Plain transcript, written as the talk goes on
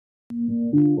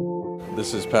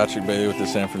This is Patrick Bailey with the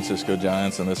San Francisco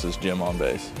Giants, and this is Jim on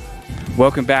Base.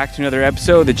 Welcome back to another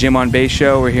episode of the Jim on Base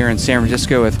Show. We're here in San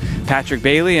Francisco with Patrick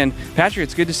Bailey. And Patrick,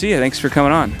 it's good to see you. Thanks for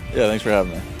coming on. Yeah, thanks for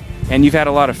having me. And you've had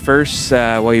a lot of firsts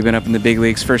while you've been up in the big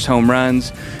leagues. First home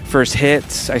runs, first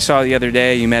hits. I saw the other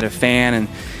day you met a fan and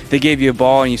they gave you a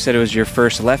ball and you said it was your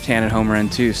first left-handed home run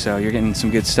too. So you're getting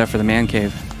some good stuff for the man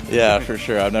cave. Yeah, for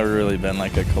sure. I've never really been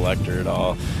like a collector at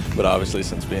all, but obviously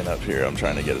since being up here, I'm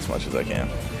trying to get as much as I can.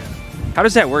 How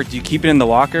does that work? Do you keep it in the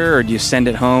locker or do you send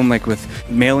it home like with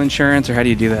mail insurance, or how do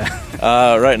you do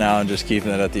that? Right now I'm just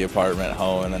keeping it at the apartment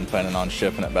home and then planning on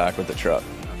shipping it back with the truck.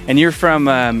 And you're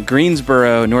from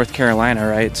Greensboro, North Carolina,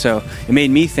 right? So it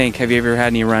made me think, have you ever had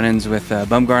any run-ins with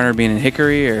Bumgarner being in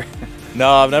Hickory? Or? No,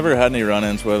 I've never had any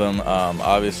run-ins with him.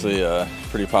 Obviously a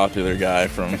pretty popular guy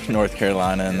from North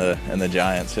Carolina in the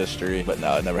Giants history, but no,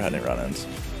 I've never had any run-ins.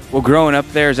 Well, growing up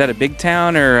there, is that a big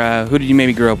town, or who did you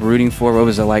maybe grow up rooting for? What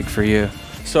was it like for you?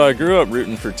 So I grew up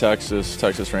rooting for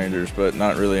Texas Rangers, but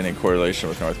not really any correlation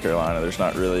with North Carolina. There's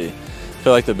not really, I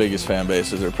feel like the biggest fan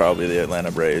bases are probably the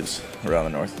Atlanta Braves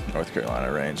around the North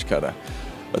Carolina range.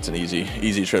 That's an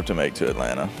easy trip to make to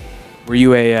Atlanta. Were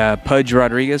you a Pudge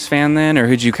Rodriguez fan then, or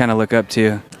who'd you kind of look up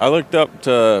to? I looked up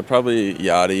to probably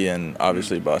Yachty and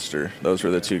obviously Buster. Those were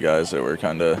the two guys that were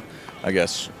kind of, I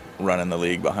guess, running the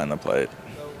league behind the plate.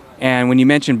 And when you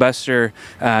mentioned Buster,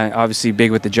 obviously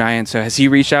big with the Giants, so has he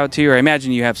reached out to you, or I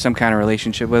imagine you have some kind of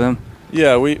relationship with him?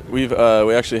 Yeah, we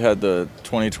actually had the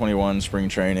 2021 spring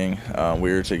training.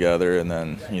 We were together, and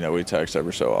then we text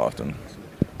every so often.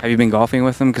 Have you been golfing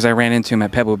with him? Because I ran into him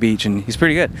at Pebble Beach, and he's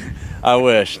pretty good. I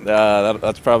wish.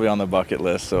 That's probably on the bucket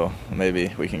list, so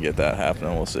maybe we can get that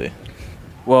happening. We'll see.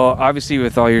 Well, obviously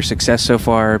with all your success so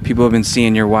far, people have been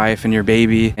seeing your wife and your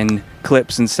baby in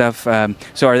clips and stuff.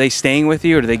 So are they staying with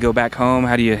you, or do they go back home?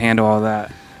 How do you handle all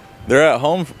that? They're at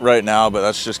home right now, but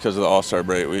that's just because of the All-Star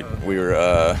break. We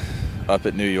were up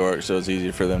at New York, so it's easy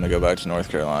for them to go back to North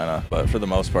Carolina. But for the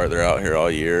most part, they're out here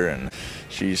all year, and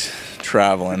she's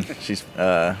traveling.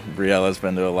 Briella's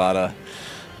been to a lot of,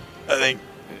 I think,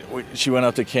 she went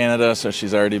up to Canada, so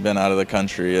she's already been out of the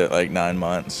country at like 9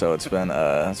 months. So it's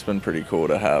been pretty cool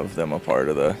to have them a part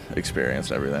of the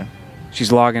experience and everything.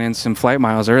 She's logging in some flight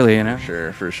miles early, you know?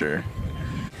 For sure.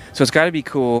 So it's got to be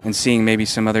cool, and seeing maybe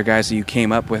some other guys that you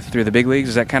came up with through the big leagues.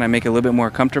 Does that kind of make it a little bit more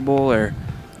comfortable, or?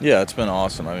 Yeah, it's been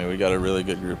awesome. I mean, we got a really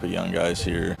good group of young guys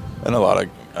here, and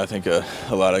I think a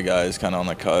lot of guys kind of on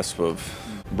the cusp of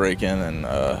breaking and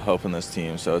helping this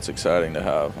team. So it's exciting to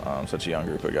have such a young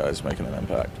group of guys making an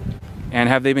impact. And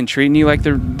have they been treating you like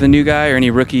the new guy, or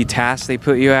any rookie tasks they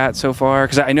put you at so far?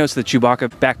 Because I know it's the Chewbacca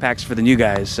backpacks for the new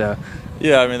guys. So.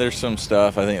 Yeah, I mean, there's some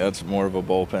stuff. I think that's more of a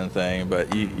bullpen thing,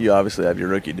 but you obviously have your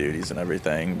rookie duties and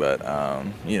everything. But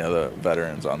the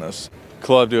veterans on this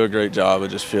club do a great job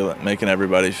of just making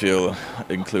everybody feel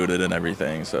included in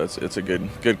everything. So it's a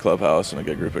good clubhouse and a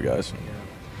good group of guys.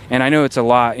 And I know it's a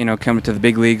lot, coming to the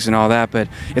big leagues and all that, but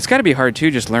it's got to be hard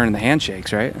too, just learning the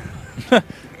handshakes, right?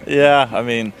 Yeah, I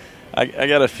mean, I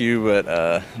got a few,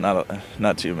 but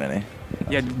not too many.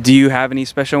 Yeah. Do you have any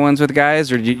special ones with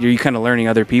guys, or are you kind of learning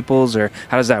other people's, or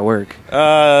how does that work?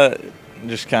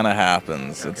 Just kind of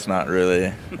happens. It's not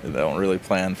really, they don't really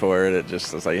plan for it.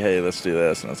 It's like, hey, let's do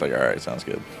this, and it's like, all right, sounds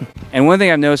good. And one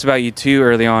thing I've noticed about you too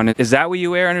early on, is that what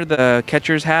you wear under the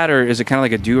catcher's hat, or is it kind of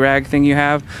like a do-rag thing you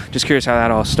have? Just curious how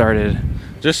that all started.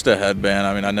 Just a headband.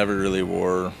 I mean, I never really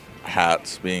wore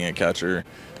hats being a catcher,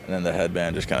 and then the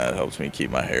headband just kind of helps me keep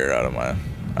my hair out of my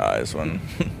eyes when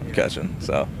I'm catching.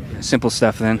 So simple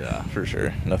stuff then. Yeah, for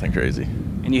sure. Nothing crazy.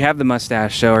 And you have the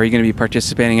mustache, so are you going to be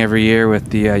participating every year with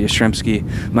the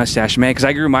Yastrzemski mustache man? Because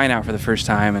I grew mine out for the first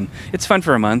time, and it's fun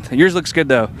for a month. Yours looks good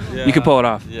though. Yeah. You can pull it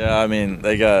off. Yeah, I mean,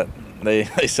 they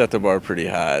set the bar pretty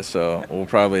high, so we'll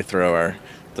probably throw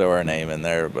our name in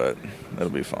there, but it'll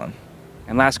be fun.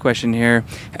 And last question here,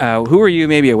 who are you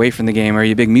maybe away from the game? Are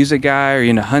you a big music guy? Are you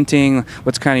into hunting?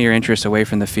 What's kind of your interest away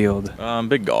from the field?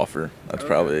 Big golfer. That's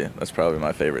probably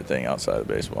my favorite thing outside of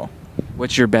baseball.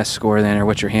 What's your best score then, or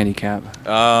what's your handicap?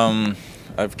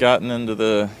 I've gotten into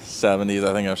the 70s.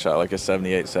 I think I've shot like a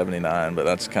 78, 79, but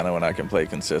that's kind of when I can play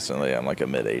consistently. I'm like a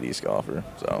mid-80s golfer.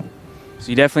 So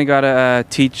you definitely got to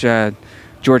teach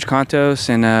George Contos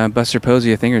and Buster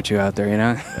Posey a thing or two out there,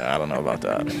 Yeah, I don't know about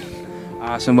that.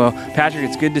 Awesome. Well, Patrick,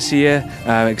 it's good to see you.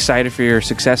 Excited for your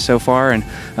success so far,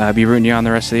 and be rooting you on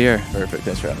the rest of the year. Perfect.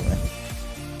 Thanks for having me.